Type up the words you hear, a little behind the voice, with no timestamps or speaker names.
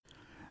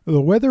The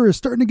weather is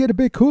starting to get a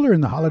bit cooler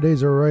and the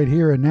holidays are right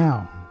here and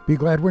now. Be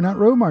glad we're not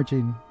road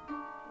marching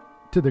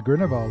to the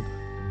Grunewald.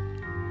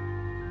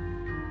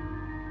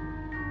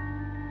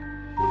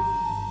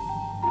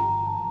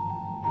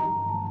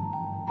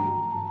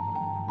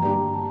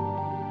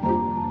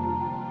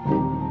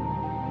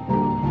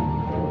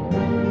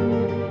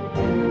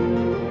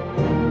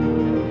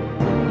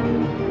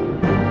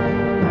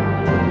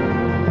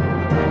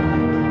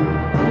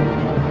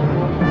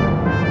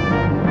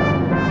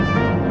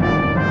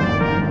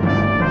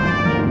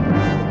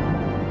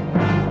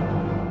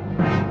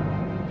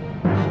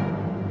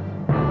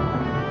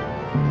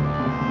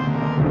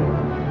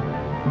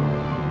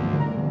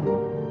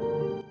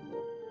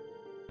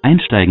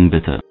 Einsteigen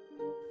bitte.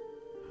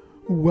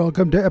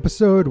 Welcome to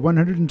episode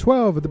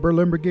 112 of the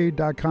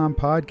BerlinBrigade.com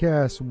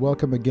podcast.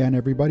 Welcome again,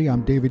 everybody.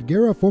 I'm David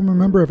Guerra, former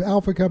member of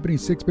Alpha Company,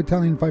 6th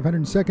Battalion,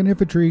 502nd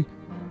Infantry,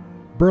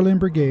 Berlin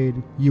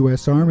Brigade,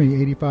 U.S.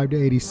 Army, 85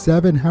 to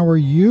 87. How are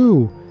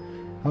you?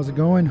 How's it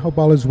going? Hope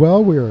all is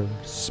well. We're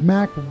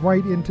smack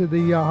right into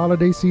the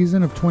holiday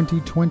season of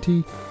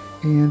 2020.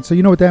 And so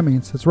you know what that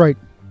means. That's right.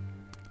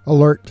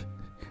 Alert.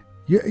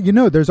 You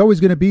know, there's always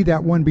going to be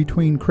that one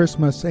between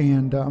Christmas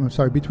and,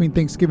 between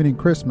Thanksgiving and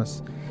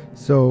Christmas.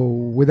 So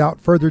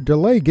without further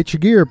delay, get your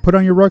gear, put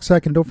on your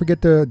rucksack, and don't forget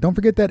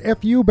that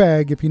FU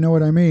bag, if you know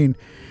what I mean.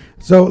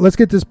 So let's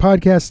get this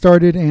podcast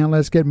started and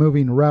let's get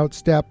moving. Route,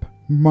 step,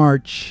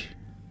 march.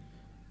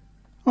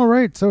 All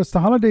right, so it's the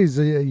holidays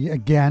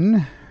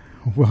again.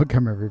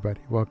 Welcome,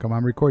 everybody. Welcome.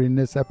 I'm recording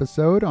this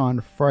episode on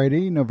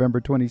Friday,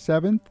 November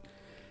 27th.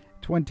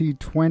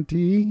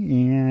 2020,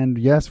 and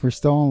yes, we're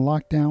still in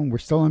lockdown. We're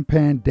still in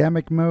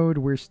pandemic mode.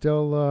 We're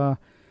still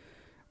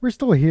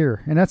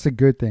here, and that's a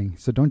good thing.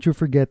 So don't you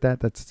forget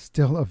that. That's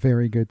still a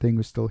very good thing.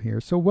 We're still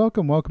here. So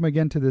welcome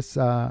again to this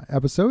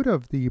episode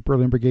of the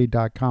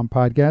BerlinBrigade.com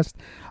podcast.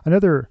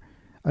 Another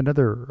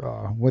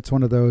what's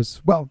one of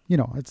those? Well, you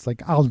know, it's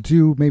like I'll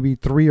do maybe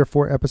 3 or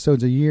 4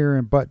 episodes a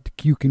year, but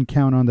you can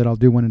count on that I'll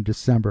do one in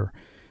December.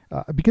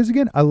 Because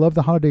again, I love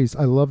the holidays.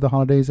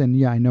 And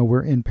yeah, I know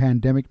we're in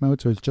pandemic mode,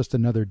 so it's just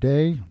another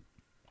day.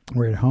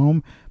 We're at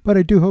home, but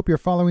I do hope you're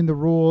following the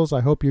rules.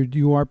 I hope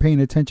you are paying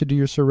attention to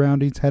your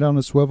surroundings, head on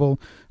a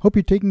swivel. Hope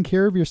you're taking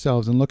care of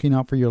yourselves and looking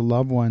out for your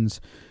loved ones.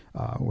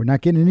 We're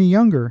not getting any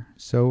younger,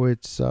 so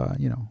it's,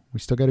 we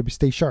still got to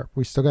stay sharp.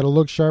 We still got to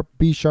look sharp,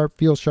 be sharp,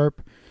 feel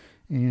sharp,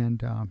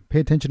 and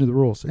pay attention to the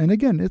rules. And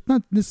again,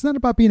 it's not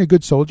about being a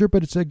good soldier,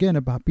 but it's again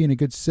about being a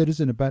good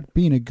citizen, about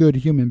being a good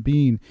human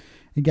being.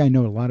 Again, I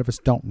know a lot of us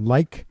don't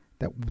like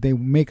that they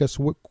make us,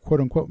 quote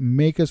unquote,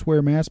 make us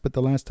wear masks. But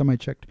the last time I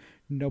checked,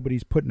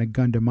 nobody's putting a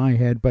gun to my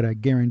head. But I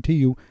guarantee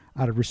you,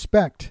 out of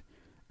respect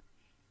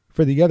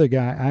for the other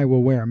guy, I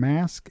will wear a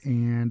mask.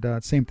 And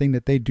same thing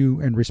that they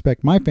do and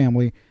respect my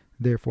family.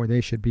 Therefore,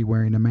 they should be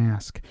wearing a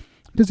mask.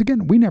 Because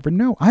again, we never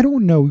know. I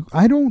don't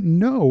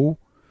know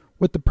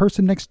what the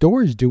person next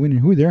door is doing and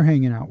who they're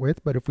hanging out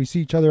with. But if we see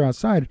each other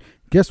outside,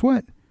 guess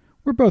what?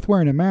 We're both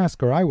wearing a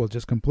mask, or I will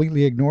just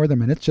completely ignore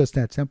them. And it's just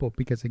that simple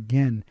because,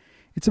 again,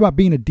 it's about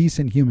being a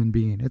decent human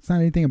being. It's not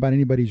anything about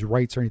anybody's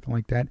rights or anything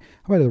like that.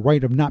 How about the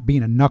right of not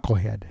being a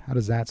knucklehead? How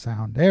does that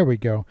sound? There we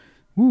go.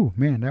 Ooh,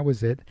 man, that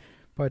was it.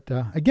 But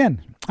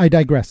again, I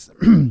digress.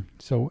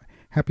 So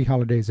happy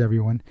holidays,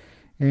 everyone.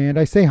 And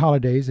I say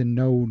holidays, and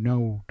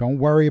no, don't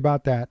worry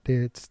about that.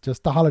 It's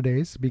just the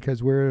holidays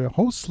because we're a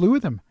whole slew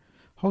of them.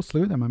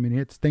 I mean,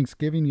 it's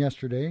Thanksgiving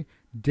yesterday,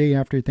 day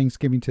after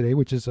Thanksgiving today,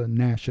 which is a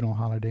national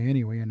holiday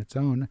anyway in its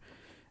own.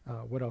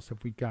 What else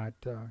have we got?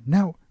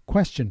 Now,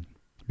 question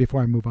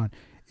before I move on.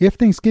 If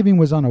Thanksgiving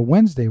was on a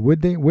Wednesday,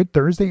 would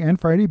Thursday and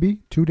Friday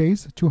be 2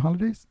 days, 2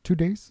 holidays, 2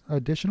 days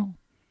additional?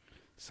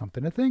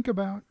 Something to think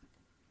about.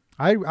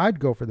 I'd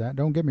go for that.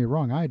 Don't get me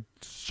wrong. I'd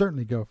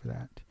certainly go for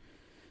that.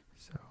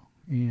 So,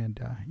 and,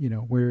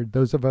 we're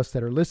those of us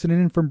that are listening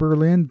in from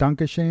Berlin,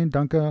 Dankeschön,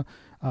 Danke,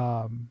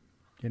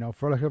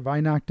 Fröhliche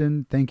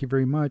Weihnachten, thank you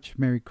very much.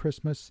 Merry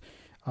Christmas.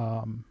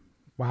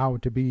 Wow,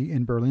 to be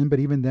in Berlin. But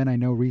even then, I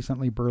know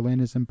recently Germany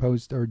has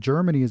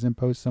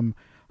imposed some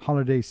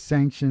holiday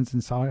sanctions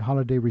and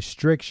holiday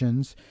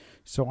restrictions.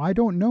 So I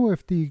don't know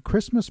if the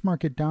Christmas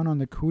market down on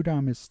the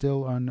Kudamm is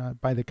still on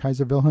by the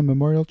Kaiser Wilhelm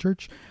Memorial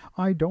Church.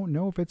 I don't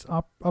know if it's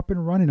up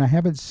and running. I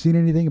haven't seen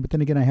anything, but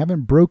then again, I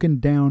haven't broken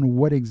down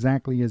what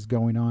exactly is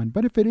going on.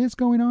 But if it is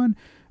going on,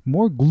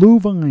 more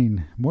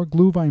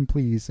Glühwein,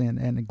 please,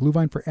 and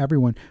Glühwein for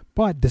everyone.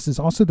 But this is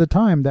also the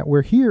time that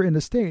we're here in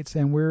the States,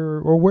 and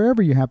or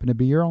wherever you happen to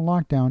be, you're on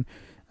lockdown.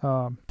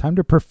 Time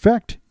to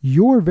perfect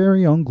your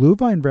very own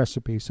Glühwein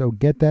recipe. So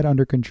get that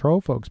under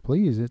control, folks,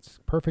 please. It's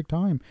perfect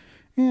time.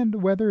 And the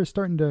weather is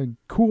starting to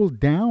cool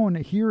down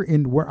here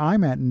in where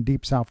I'm at in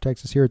Deep South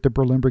Texas, here at the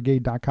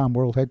BerlinBrigade.com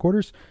World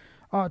Headquarters.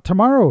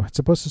 Tomorrow, it's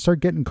supposed to start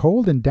getting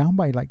cold and down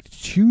by like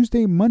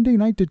Monday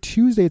night to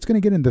Tuesday. It's going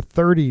to get in the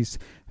 30s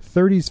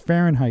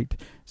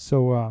Fahrenheit.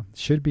 So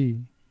should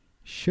be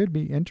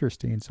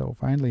interesting. So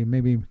finally,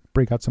 maybe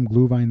break out some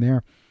Glühwein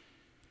there.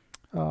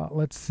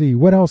 Let's see.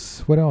 What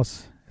else?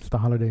 It's the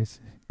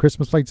holidays.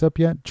 Christmas lights up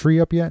yet? Tree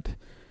up yet?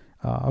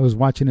 I was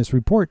watching this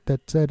report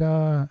that said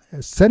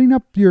setting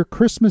up your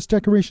Christmas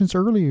decorations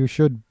early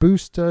should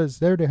boost, is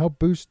there to help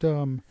boost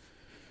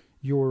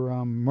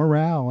your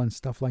morale and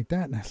stuff like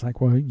that. And it's like,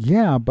 well,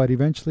 yeah, but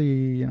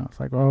eventually, it's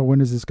like, oh, when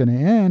is this going to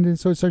end? And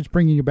so it starts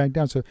bringing you back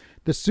down. So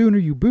the sooner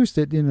you boost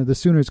it, the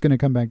sooner it's going to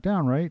come back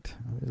down, right?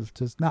 It's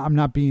just not,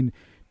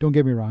 don't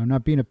get me wrong, I'm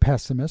not being a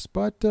pessimist,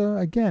 but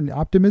again,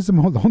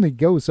 optimism will only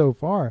go so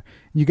far.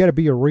 You got to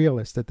be a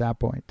realist at that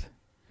point.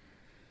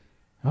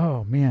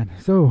 Oh man.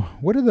 So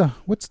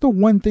what's the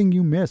one thing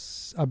you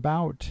miss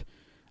about,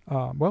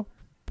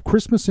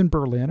 Christmas in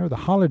Berlin or the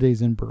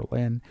holidays in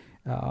Berlin?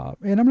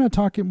 And I'm not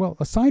talking,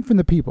 aside from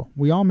the people,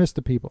 we all miss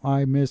the people.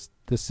 I miss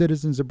the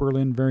citizens of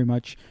Berlin very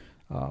much.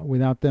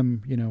 Without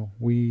them,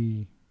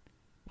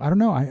 I don't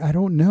know. I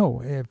don't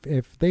know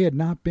if they had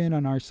not been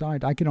on our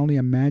side. I can only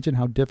imagine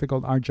how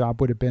difficult our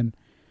job would have been.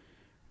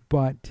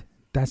 But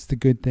that's the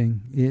good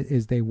thing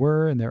is they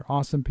were, and they're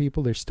awesome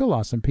people. They're still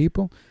awesome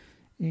people.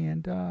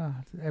 And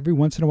every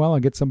once in a while, I'll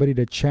get somebody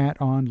to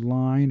chat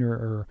online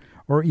or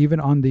even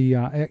on the,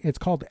 it's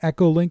called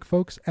Echolink,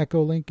 folks.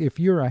 Echolink. If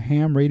you're a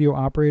ham radio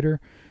operator,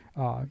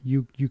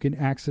 you can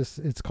access,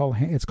 it's called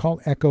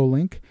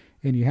Echolink,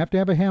 and you have to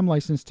have a ham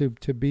license to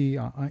be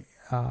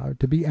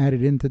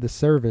added into the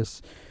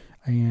service.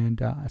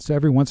 And so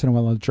every once in a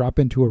while, I'll drop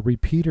into a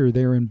repeater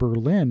there in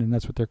Berlin, and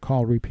that's what they're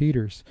called,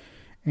 repeaters.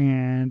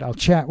 And I'll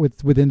chat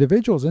with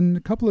individuals. And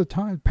a couple of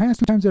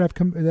past times that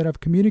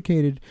I've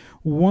communicated,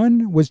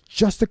 one was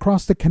just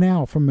across the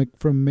canal from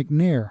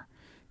McNair.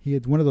 He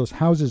had one of those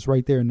houses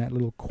right there in that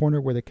little corner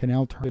where the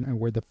canal turned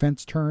and where the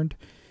fence turned,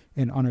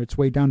 and on its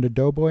way down to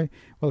Doughboy.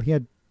 Well,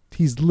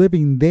 he's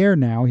living there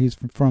now. He's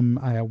from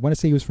I want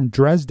to say he was from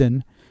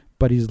Dresden,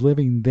 but he's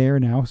living there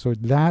now. So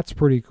that's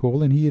pretty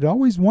cool. And he had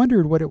always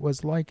wondered what it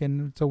was like,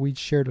 and so we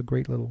shared a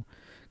great little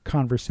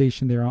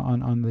conversation there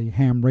on the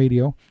ham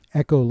radio,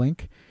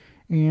 Echolink.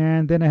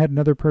 And then I had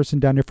another person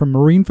down there from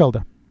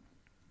Marienfelde.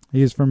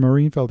 He is from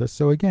Marienfelde.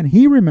 So again,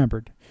 he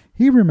remembered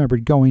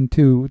going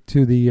to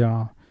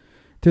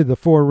the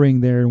four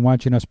ring there and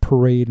watching us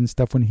parade and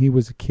stuff when he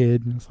was a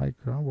kid. And it's like,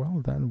 oh,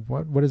 well, then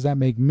what does that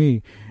make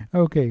me?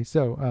 Okay,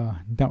 so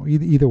no,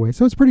 either way.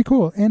 So it's pretty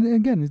cool. And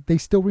again, they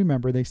still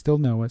remember, they still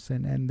know us,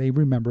 and they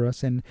remember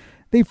us, and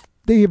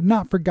they have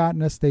not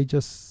forgotten us. They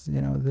just,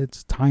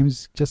 it's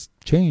times just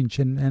change,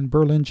 and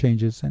Berlin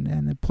changes, and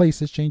the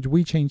places change.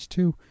 We change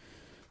too.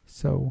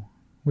 So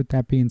with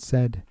that being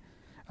said,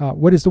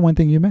 what is the one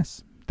thing you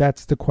miss?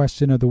 That's the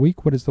question of the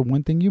week. What is the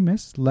one thing you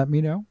miss? Let me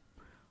know.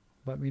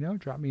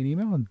 Drop me an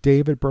email on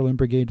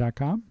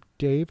dave@berlinbrigade.com.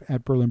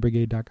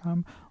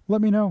 dave@berlinbrigade.com.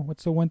 Let me know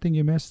what's the one thing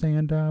you missed,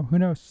 and who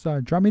knows?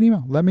 Drop me an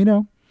email. Let me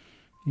know.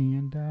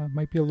 And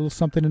might be a little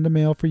something in the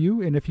mail for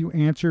you. And if you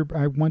answer,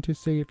 I want to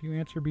say if you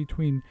answer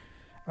between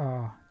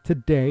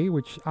today,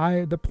 which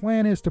the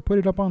plan is to put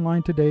it up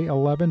online today,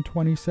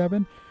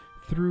 11/27,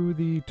 through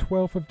the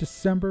 12th of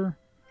December.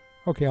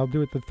 Okay, I'll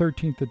do it the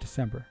 13th of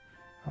December.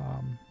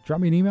 Drop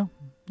me an email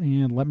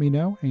and let me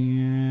know.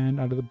 And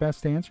out of the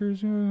best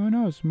answers, who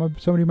knows?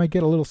 Somebody might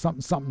get a little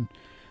something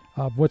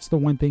of what's the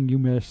one thing you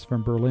miss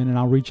from Berlin, and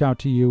I'll reach out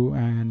to you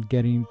and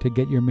get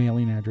your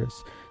mailing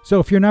address. So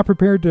if you're not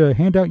prepared to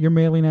hand out your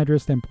mailing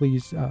address, then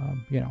please,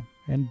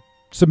 and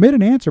submit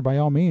an answer by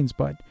all means.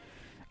 But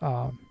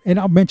and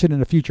I'll mention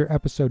in a future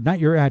episode, not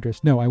your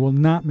address. No, I will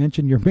not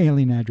mention your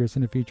mailing address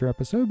in a future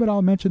episode, but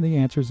I'll mention the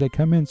answers that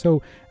come in.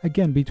 So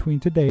again, between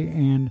today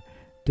and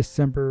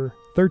December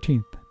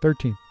 13th,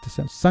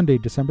 Sunday,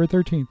 December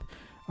 13th,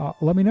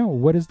 let me know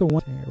what is the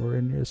one or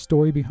a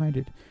story behind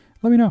it.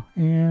 Let me know,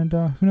 and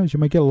who knows, you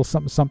might get a little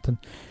something.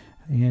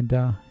 And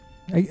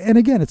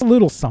again, it's a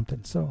little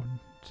something. So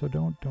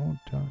don't.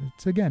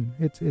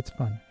 It's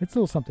fun. It's a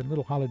little something, a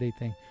little holiday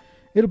thing.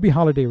 It'll be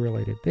holiday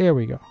related. There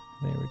we go.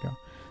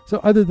 So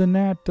other than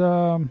that,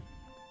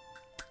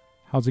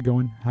 how's it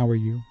going? How are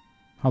you?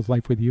 How's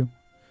life with you?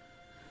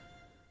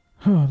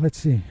 Oh, let's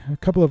see.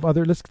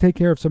 Let's take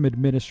care of some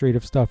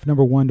administrative stuff.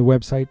 Number one, the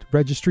website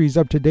registry is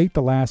up to date.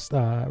 The last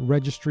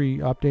registry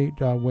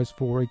update was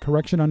for a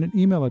correction on an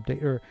email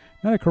update, or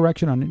not a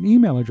correction on an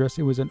email address.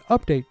 It was an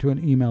update to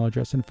an email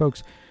address. And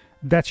folks,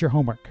 that's your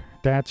homework.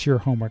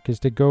 Is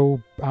to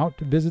go out,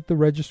 visit the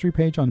registry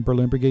page on the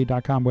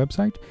berlinbrigade.com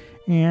website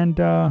and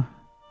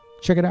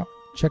check it out.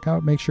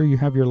 Make sure you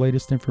have your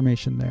latest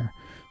information there.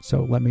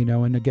 So let me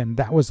know. And again,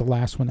 that was the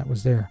last one that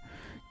was there.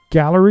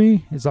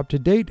 Gallery is up to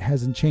date,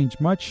 hasn't changed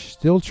much.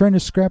 Still trying to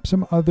scrap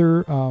some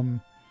other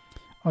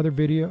other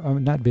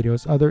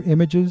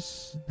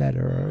images that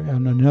are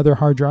on another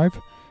hard drive.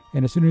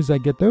 And as soon as I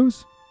get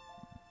those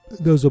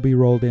will be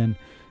rolled in.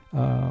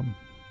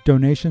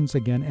 Donations,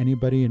 again,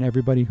 anybody and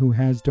everybody who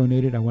has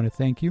donated, I want to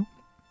thank you.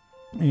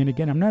 And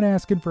again, I'm not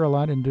asking for a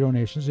lot in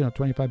donations.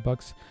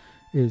 $25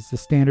 is the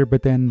standard,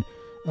 but then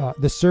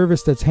the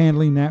service that's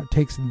handling that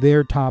takes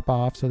their top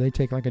off, so they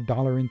take like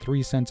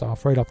 $1.03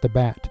 off right off the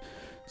bat.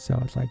 So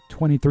it's like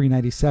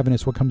 $23.97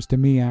 is what comes to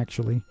me,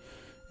 actually.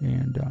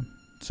 And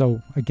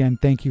so again,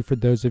 thank you for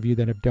those of you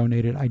that have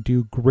donated. I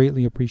do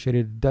greatly appreciate it.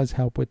 It does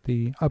help with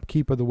the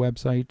upkeep of the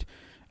website.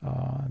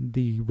 Not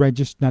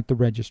the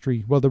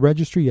registry. Well, the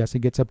registry, yes, it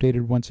gets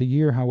updated once a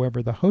year.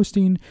 However, the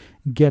hosting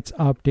gets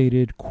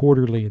updated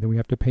quarterly. Then we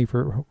have to pay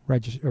for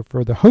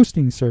the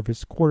hosting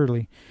service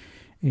quarterly.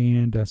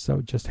 And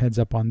so just heads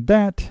up on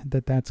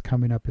that's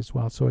coming up as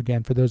well. So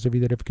again, for those of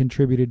you that have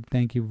contributed,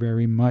 thank you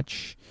very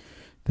much.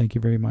 Thank you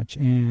very much.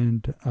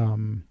 And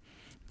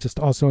just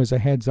also as a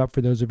heads up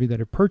for those of you that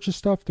have purchased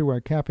stuff through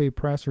our Cafe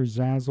Press or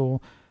Zazzle,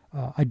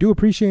 I do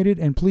appreciate it.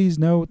 And please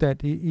note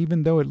that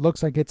even though it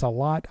looks like it's a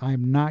lot,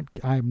 I'm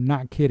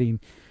not kidding.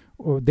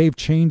 They've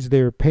changed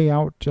their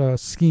payout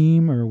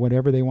scheme or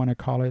whatever they want to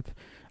call it.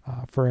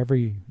 For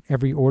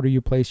every order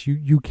you place,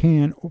 you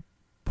can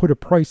put a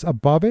price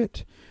above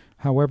it.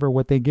 However,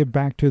 what they give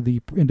back to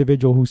the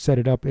individual who set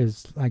it up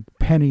is like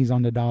pennies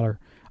on the dollar.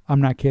 I'm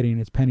not kidding.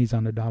 It's pennies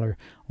on the dollar.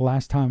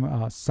 Last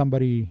time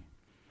somebody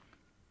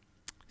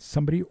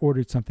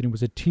ordered something. It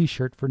was a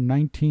T-shirt for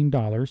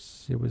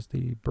 $19. It was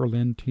the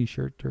Berlin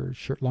T-shirt or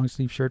long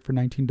sleeve shirt for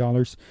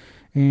 $19.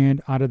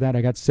 And out of that,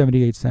 I got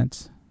 78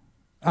 cents.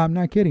 I'm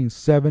not kidding.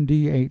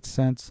 78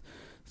 cents.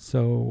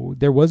 So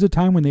there was a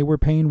time when they were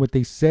paying what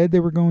they said they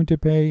were going to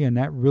pay, and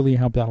that really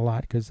helped out a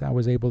lot because I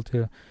was able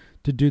to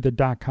do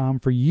the .com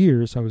for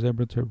years. I was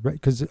able to,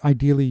 because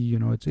ideally,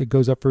 it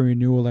goes up for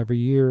renewal every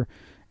year,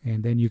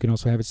 and then you can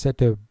also have it set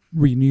to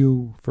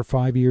renew for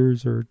 5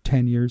 years or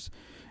 10 years.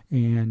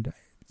 And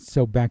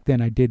so back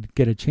then I did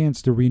get a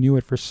chance to renew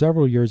it for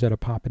several years at a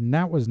pop, and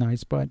that was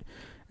nice. But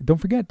don't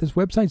forget, this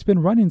website's been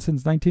running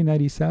since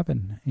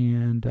 1997,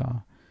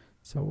 and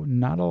so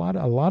not a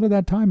lot of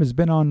that time has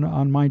been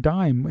on my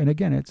dime. And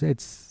again,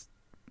 it's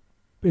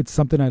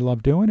something I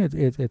love doing.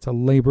 It's a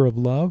labor of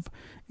love.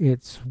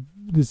 It's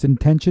this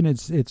intention.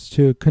 It's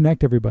to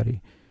connect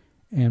everybody.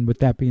 And with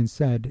that being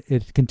said,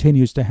 it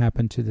continues to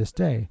happen to this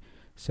day.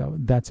 So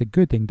that's a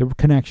good thing. The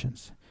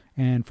connections.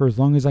 And for as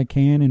long as I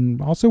can,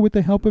 and also with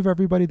the help of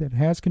everybody that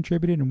has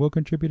contributed and will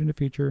contribute in the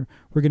future,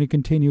 we're going to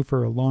continue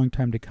for a long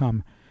time to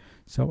come.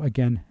 So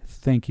again,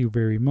 thank you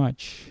very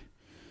much.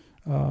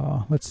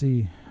 Let's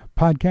see.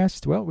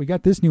 Podcast. Well, we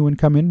got this new one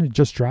coming. It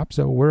just dropped,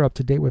 so we're up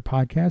to date with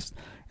podcast.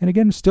 And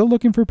again, still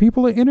looking for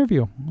people to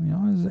interview.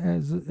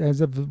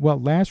 As of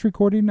last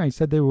recording, I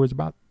said there was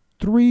about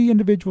 3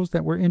 individuals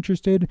that were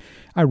interested.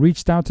 I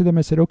reached out to them.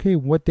 I said, okay,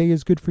 what day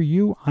is good for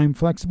you? I'm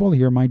flexible.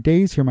 Here are my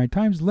days. Here are my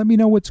times. Let me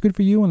know what's good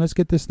for you, and let's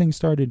get this thing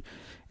started.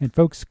 And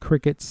folks,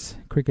 crickets.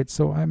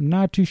 So I'm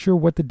not too sure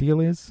what the deal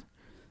is.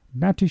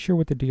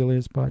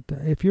 But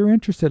if you're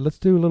interested, let's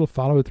do a little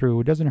follow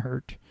through. It doesn't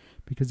hurt.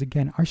 Because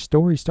again, our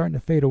story is starting to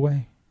fade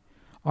away.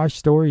 Our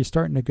story is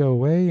starting to go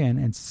away,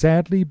 and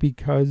sadly,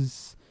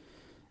 because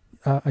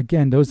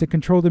again, those that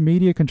control the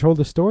media control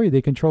the story.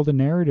 They control the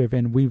narrative,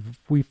 and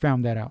we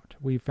found that out.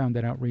 We found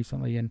that out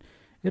recently, and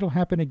it'll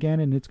happen again,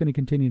 and it's going to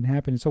continue to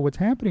happen. And so what's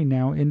happening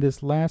now in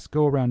this last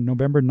go around,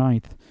 November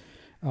 9th,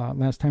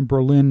 last time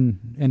Berlin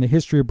and the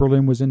history of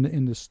Berlin was in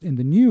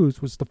the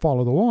news, was the fall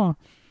of the wall.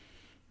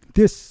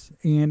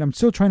 And I'm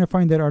still trying to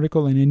find that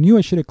article, and I knew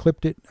I should have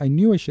clipped it. I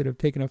knew I should have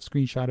taken a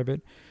screenshot of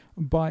it.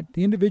 But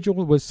the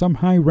individual was some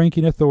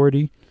high-ranking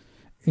authority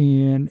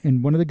in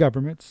one of the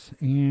governments,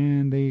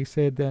 and they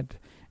said that,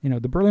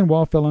 the Berlin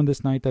Wall fell on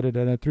this night,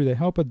 through the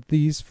help of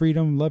these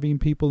freedom-loving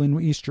people in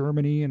East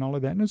Germany and all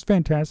of that. And it's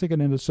fantastic. And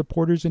then the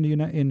supporters in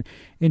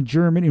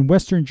Germany, in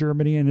Western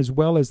Germany, and as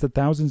well as the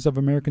thousands of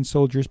American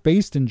soldiers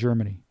based in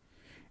Germany.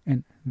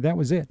 And that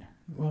was it.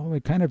 Well,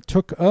 it kind of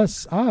took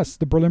us,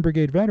 the Berlin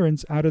Brigade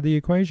veterans, out of the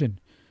equation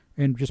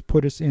and just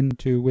put us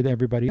into with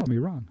everybody else. Don't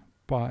get me wrong,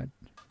 but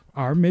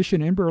our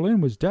mission in Berlin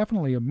was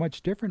definitely a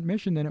much different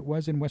mission than it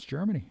was in West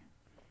Germany.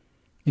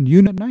 And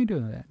Unit 9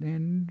 doing that.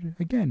 And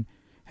again,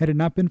 had it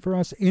not been for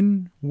us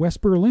in West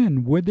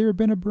Berlin, would there have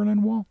been a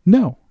Berlin Wall?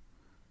 No,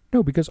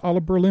 because all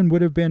of Berlin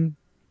would have been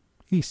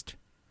East.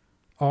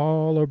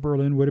 All of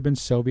Berlin would have been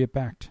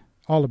Soviet-backed.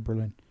 All of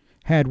Berlin.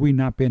 Had we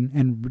not been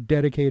and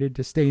dedicated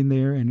to staying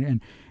there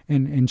and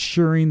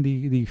ensuring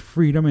the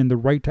freedom and the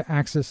right to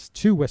access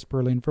to West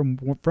Berlin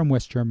from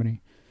West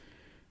Germany.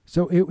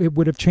 So it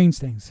would have changed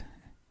things.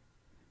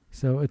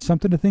 So it's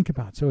something to think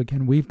about. So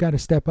again, we've got to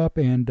step up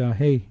and,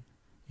 hey,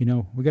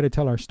 we got to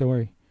tell our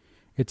story.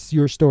 It's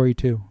your story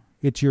too.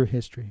 It's your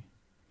history.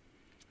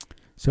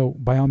 So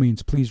by all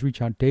means, please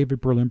reach out,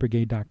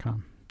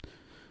 davidberlinbrigade.com.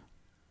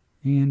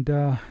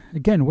 And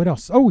again, what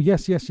else? Oh,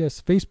 yes.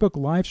 Facebook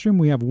live stream.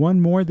 We have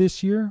one more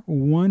this year.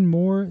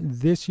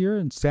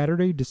 On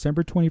Saturday,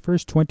 December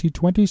 21st,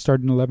 2020,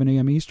 starting 11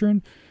 a.m.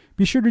 Eastern.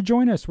 Be sure to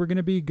join us. We're going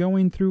to be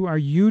going through our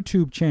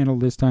YouTube channel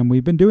this time.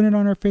 We've been doing it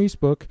on our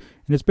Facebook,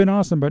 and it's been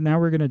awesome. But now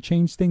we're going to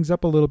change things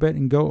up a little bit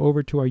and go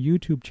over to our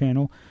YouTube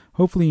channel,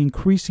 hopefully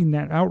increasing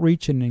that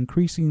outreach and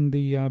increasing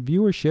the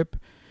viewership.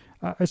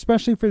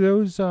 Especially for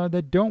those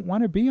that don't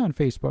want to be on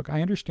Facebook.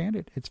 I understand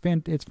it. It's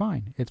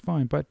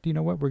fine. But you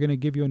know what? We're going to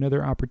give you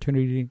another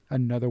opportunity,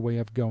 another way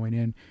of going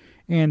in.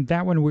 And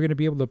that one we're going to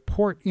be able to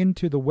port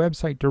into the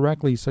website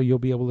directly, so you'll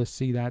be able to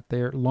see that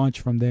there,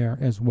 launch from there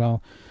as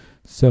well.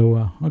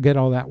 So I'll get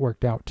all that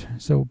worked out.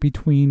 So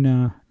between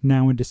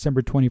now and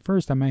December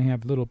 21st, I may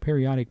have little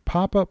periodic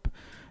pop-up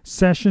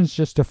sessions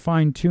just to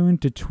fine tune,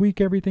 to tweak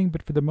everything,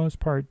 but for the most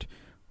part,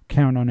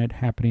 count on it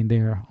happening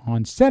there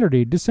on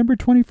Saturday, December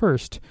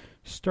 21st,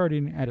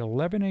 starting at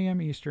 11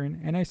 a.m.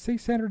 Eastern. And I say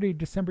Saturday,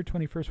 December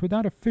 21st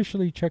without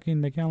officially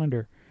checking the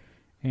calendar.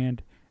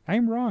 And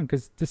I'm wrong,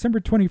 because December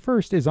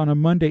 21st is on a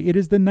Monday. It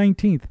is the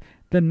 19th.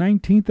 The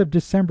 19th of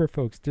December,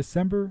 folks.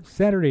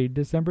 Saturday,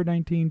 December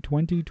 19,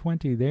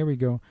 2020. There we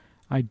go.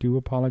 I do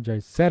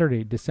apologize.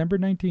 Saturday, December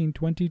 19,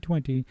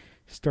 2020,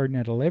 starting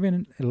at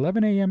 11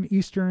 a.m.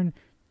 Eastern,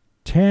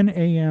 10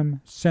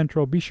 a.m.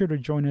 Central. Be sure to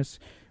join us.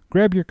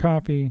 Grab your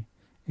coffee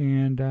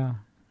and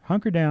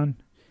hunker down.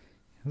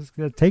 Let's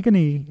take a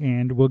knee,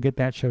 and we'll get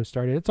that show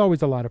started. It's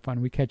always a lot of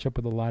fun. We catch up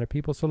with a lot of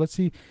people. So let's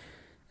see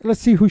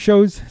who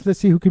shows. Let's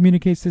see who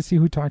communicates. Let's see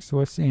who talks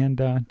to us. And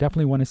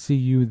definitely want to see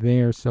you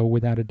there. So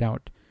without a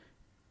doubt,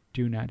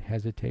 do not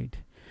hesitate.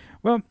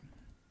 Well,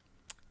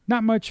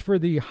 not much for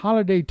the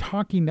holiday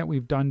talking that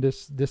we've done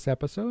this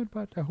episode,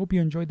 but I hope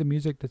you enjoyed the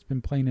music that's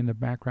been playing in the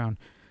background.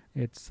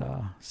 It's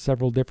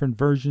several different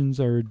versions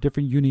or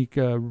different unique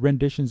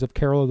renditions of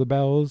Carol of the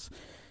Bells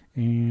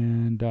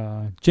and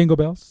Jingle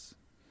Bells.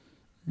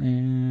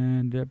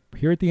 And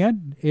here at the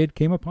end, it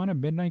came upon a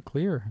midnight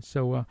clear.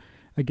 So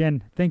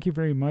again, thank you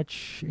very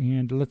much.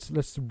 And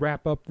let's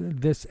wrap up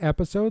this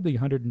episode, the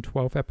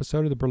 112th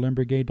episode of the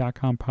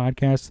BerlinBrigade.com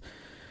podcast.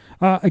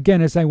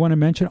 Again, as I want to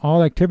mention,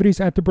 all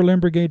activities at the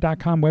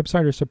BerlinBrigade.com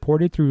website are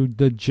supported through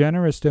the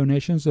generous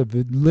donations of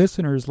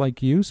listeners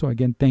like you. So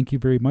again, thank you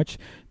very much.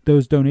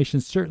 Those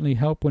donations certainly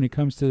help when it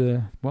comes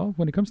to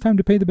when it comes time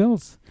to pay the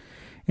bills.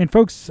 And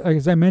folks,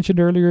 as I mentioned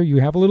earlier,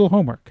 you have a little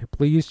homework.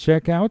 Please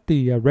check out the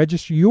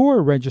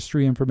your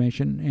registry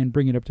information and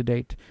bring it up to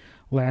date.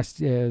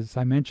 As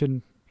I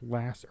mentioned,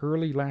 last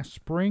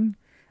spring,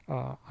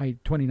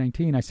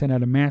 2019, I sent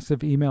out a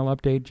massive email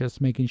update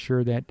just making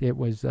sure that it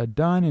was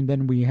done, and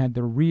then we had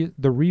the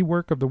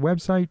rework of the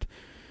website.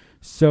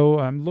 So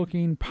I'm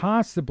looking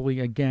possibly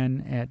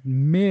again at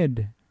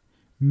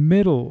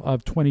middle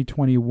of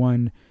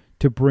 2021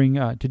 to bring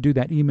to do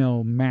that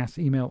mass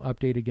email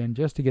update again,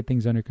 just to get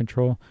things under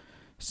control.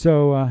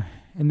 So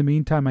in the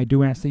meantime, I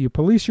do ask that you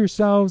police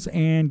yourselves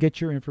and get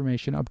your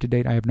information up to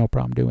date. I have no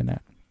problem doing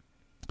that.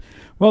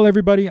 Well,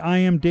 everybody, I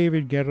am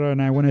David Guerra,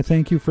 and I want to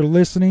thank you for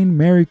listening.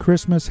 Merry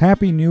Christmas,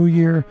 Happy New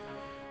Year,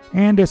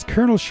 and as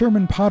Colonel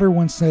Sherman Potter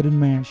once said in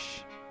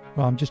MASH,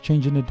 well, I'm just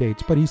changing the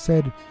dates, but he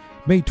said,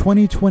 may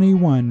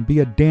 2021 be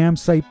a damn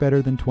sight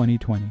better than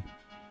 2020.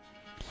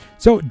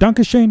 So,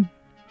 Dankeschön,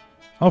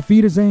 auf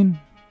Wiedersehen,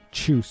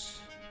 tschüss.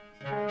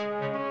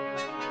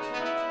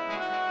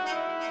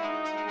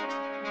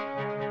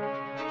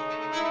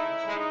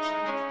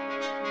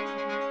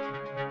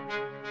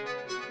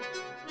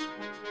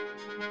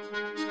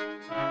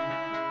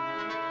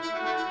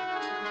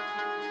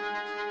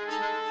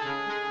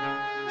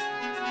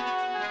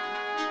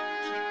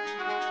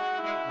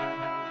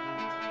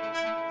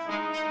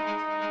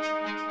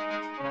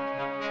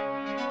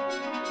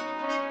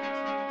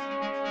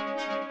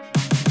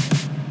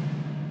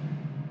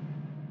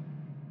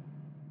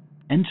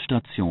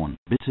 Endstation.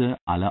 Bitte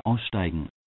alle aussteigen.